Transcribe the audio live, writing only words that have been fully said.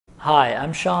Hi,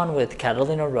 I'm Sean with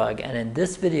Catalina Rug, and in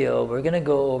this video we're going to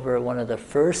go over one of the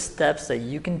first steps that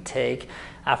you can take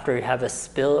after you have a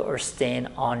spill or stain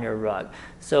on your rug.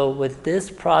 So with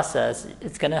this process,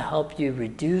 it's going to help you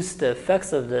reduce the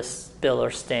effects of this spill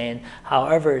or stain.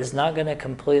 However, it's not going to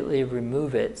completely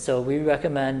remove it. So we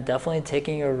recommend definitely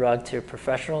taking your rug to a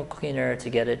professional cleaner to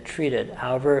get it treated.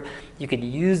 However, you can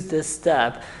use this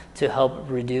step to help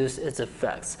reduce its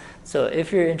effects. So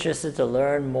if you're interested to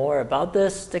learn more about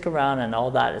this, stick around, and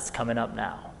all that is coming up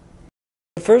now.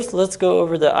 First, let's go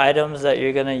over the items that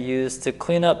you're going to use to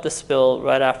clean up the spill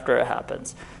right after it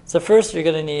happens. So first, you're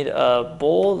going to need a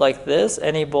bowl like this.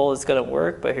 Any bowl is going to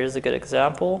work, but here's a good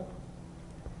example.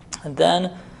 And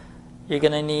then you're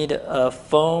going to need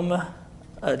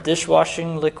a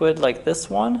dishwashing liquid like this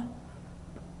one.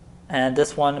 And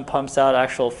this one pumps out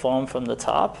actual foam from the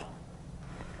top.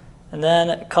 And then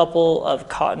a couple of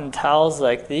cotton towels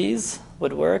like these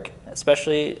would work.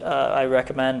 Especially, I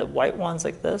recommend white ones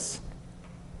like this.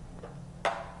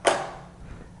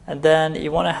 And then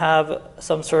you want to have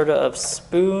some sort of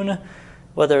spoon,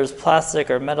 whether it's plastic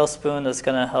or metal spoon, that's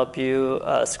going to help you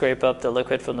scrape up the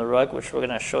liquid from the rug, which we're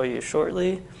going to show you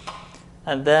shortly.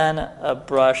 And then a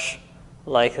brush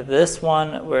like this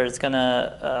one, where it's you're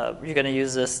going to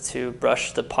use this to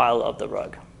brush the pile of the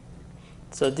rug.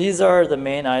 So these are the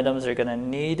main items you're going to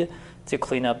need to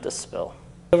clean up the spill.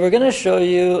 So we're going to show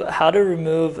you how to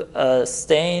remove a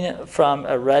stain from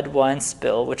a red wine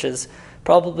spill, which is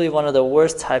probably one of the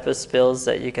worst type of spills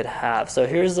that you could have. So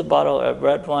here's the bottle of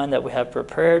red wine that we have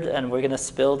prepared, and we're going to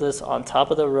spill this on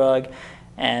top of the rug,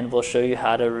 and we'll show you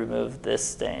how to remove this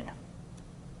stain.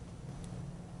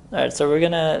 All right, so we're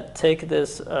going to take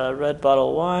this red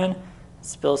bottle of wine,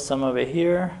 spill some over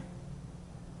here.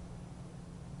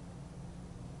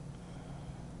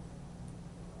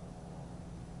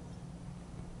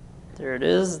 There it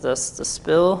is, that's the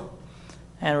spill.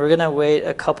 And we're going to wait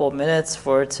a couple minutes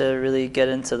for it to really get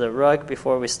into the rug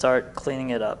before we start cleaning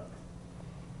it up.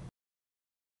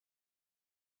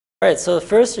 All right, so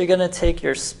first you're going to take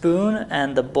your spoon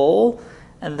and the bowl,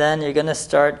 and then you're going to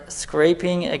start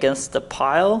scraping against the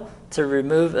pile to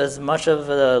remove as much of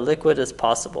the liquid as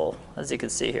possible, as you can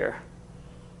see here.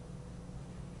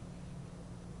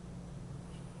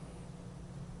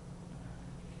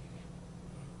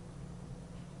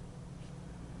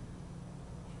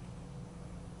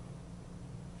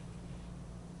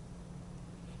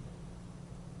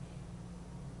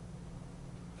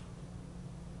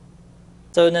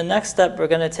 So in the next step, we're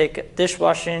going to take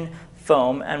dishwashing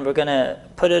foam and we're going to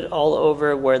put it all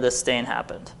over where the stain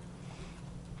happened.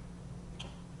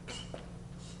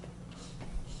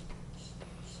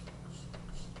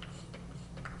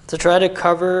 So try to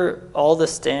cover all the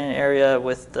stain area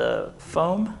with the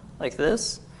foam like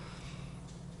this.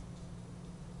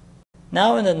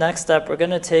 Now in the next step, we're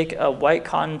going to take a white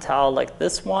cotton towel like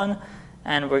this one,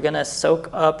 and we're going to soak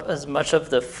up as much of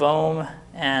the foam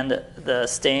and the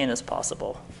stain as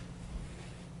possible.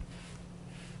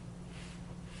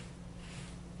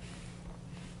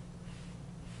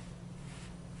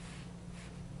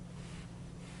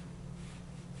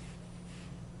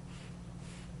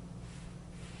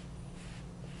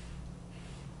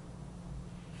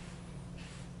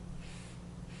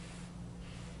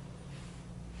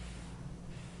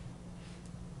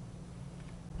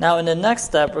 Now in the next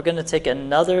step, we're going to take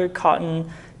another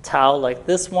cotton towel like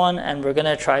this one, and we're going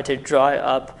to try to dry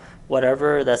up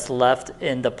whatever that's left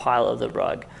in the pile of the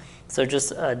rug. So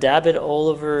just dab it all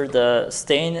over the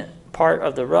stain part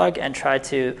of the rug and try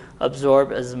to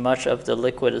absorb as much of the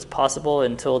liquid as possible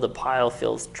until the pile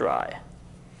feels dry.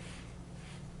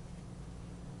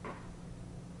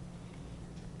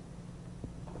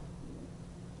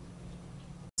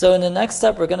 So in the next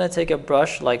step, we're going to take a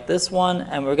brush like this one,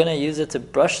 and we're going to use it to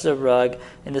brush the rug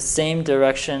in the same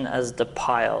direction as the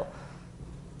pile.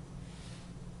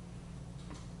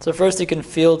 So first you can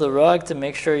feel the rug to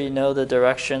make sure you know the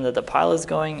direction that the pile is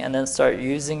going, and then start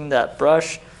using that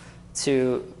brush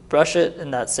to brush it in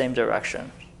that same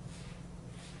direction.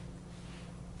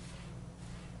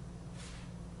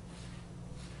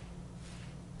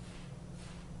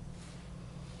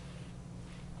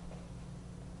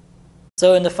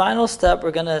 So in the final step,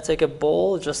 we're going to take a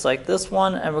bowl just like this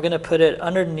one, and we're going to put it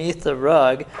underneath the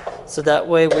rug, so that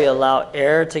way we allow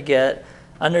air to get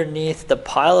underneath the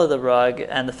pile of the rug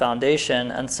and the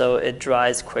foundation, and so it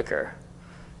dries quicker.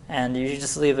 And you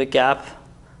just leave a gap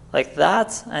like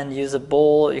that and use a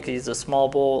bowl. You could use a small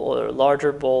bowl or a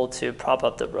larger bowl to prop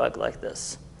up the rug like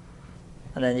this.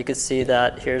 And then you can see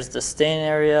that here's the stain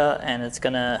area, and it's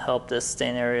going to help this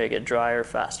stain area get drier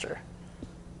faster.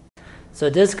 So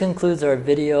this concludes our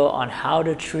video on how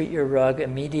to treat your rug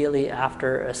immediately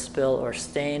after a spill or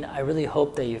stain. I really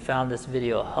hope that you found this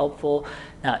video helpful.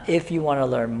 Now, if you want to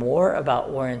learn more about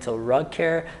Oriental rug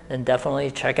care, then definitely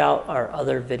check out our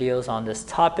other videos on this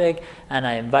topic. And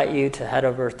I invite you to head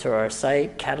over to our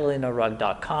site,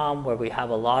 catalinarug.com, where we have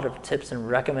a lot of tips and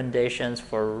recommendations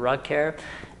for rug care.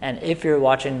 And if you're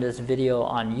watching this video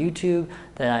on YouTube,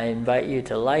 then I invite you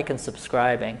to like and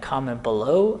subscribe and comment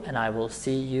below, and I will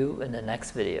see you in the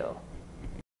next video.